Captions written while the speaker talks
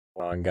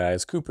What's going on,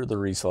 guys? Cooper the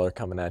Reseller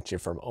coming at you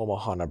from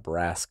Omaha,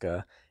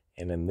 Nebraska.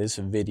 And in this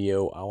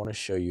video, I want to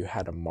show you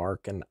how to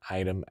mark an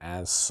item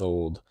as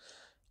sold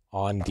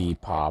on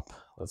Depop.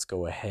 Let's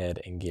go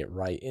ahead and get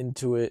right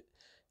into it.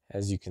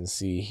 As you can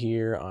see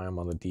here, I'm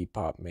on the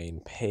Depop main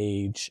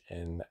page,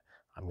 and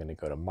I'm going to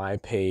go to my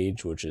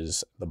page, which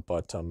is the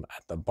button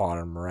at the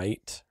bottom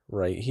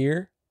right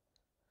here.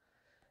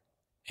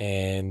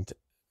 And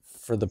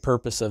for the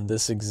purpose of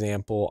this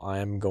example,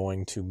 I'm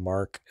going to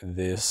mark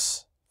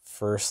this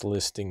first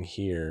listing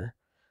here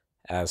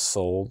as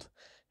sold.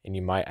 And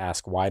you might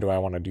ask, why do I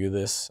want to do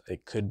this?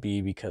 It could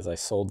be because I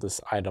sold this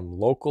item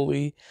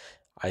locally,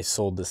 I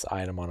sold this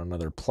item on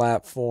another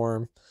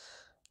platform,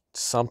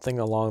 something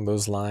along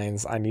those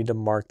lines. I need to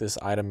mark this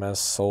item as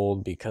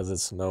sold because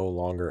it's no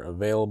longer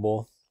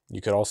available.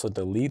 You could also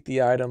delete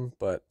the item,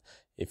 but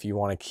if you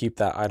want to keep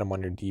that item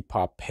on your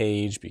Depop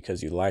page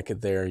because you like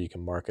it there, you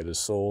can mark it as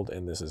sold,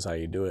 and this is how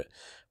you do it.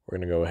 We're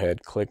going to go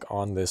ahead, click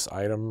on this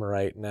item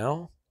right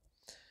now.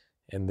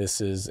 And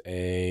this is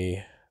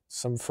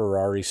some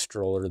Ferrari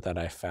stroller that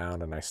I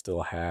found and I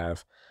still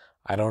have.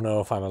 I don't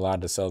know if I'm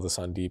allowed to sell this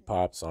on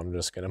Depop, so I'm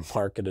just going to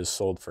mark it as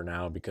sold for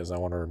now because I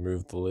want to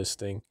remove the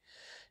listing.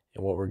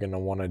 And what we're going to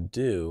want to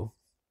do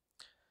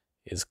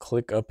is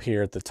click up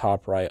here at the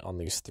top right on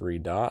these three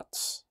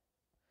dots.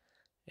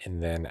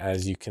 And then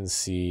as you can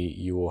see,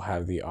 you will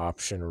have the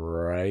option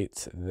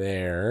right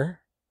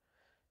there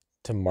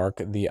to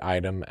mark the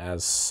item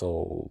as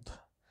sold.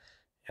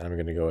 And I'm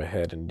going to go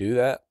ahead and do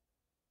that.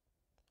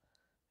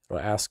 It'll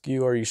ask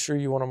you, are you sure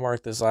you want to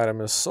mark this item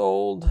as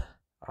sold?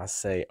 I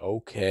say,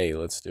 okay,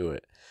 let's do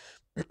it.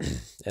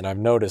 And I've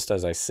noticed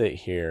as I sit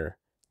here,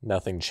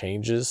 nothing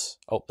changes.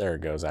 Oh, there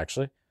it goes,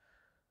 actually.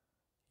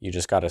 You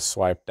just got to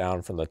swipe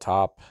down from the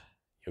top.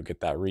 You'll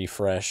get that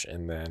refresh,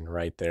 and then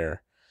right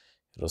there,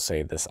 it'll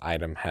say this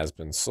item has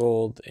been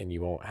sold, and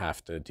you won't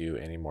have to do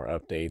any more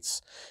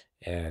updates.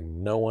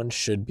 And no one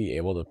should be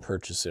able to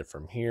purchase it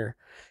from here.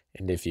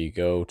 And if you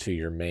go to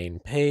your main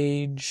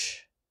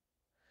page,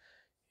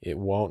 it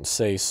won't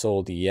say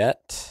sold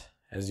yet,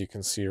 as you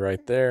can see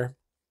right there.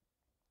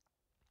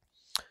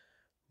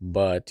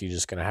 But you're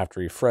just going to have to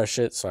refresh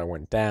it. So I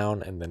went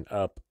down and then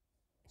up,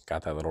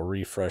 got that little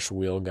refresh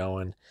wheel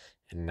going,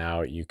 and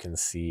now you can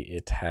see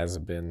it has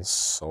been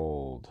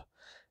sold.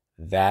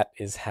 That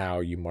is how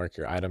you mark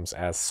your items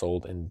as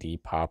sold in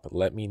Depop.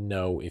 Let me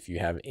know if you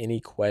have any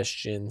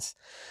questions.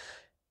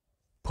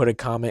 Put a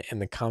comment in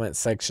the comment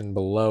section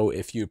below.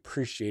 If you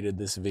appreciated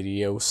this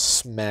video,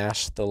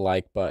 smash the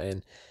like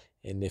button.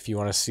 And if you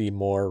want to see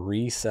more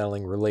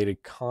reselling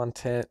related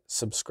content,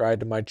 subscribe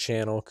to my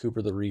channel,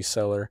 Cooper the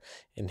Reseller,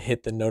 and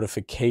hit the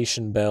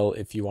notification bell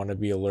if you want to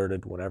be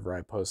alerted whenever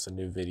I post a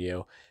new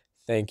video.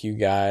 Thank you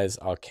guys.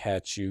 I'll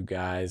catch you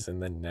guys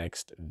in the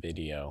next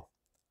video.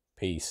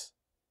 Peace.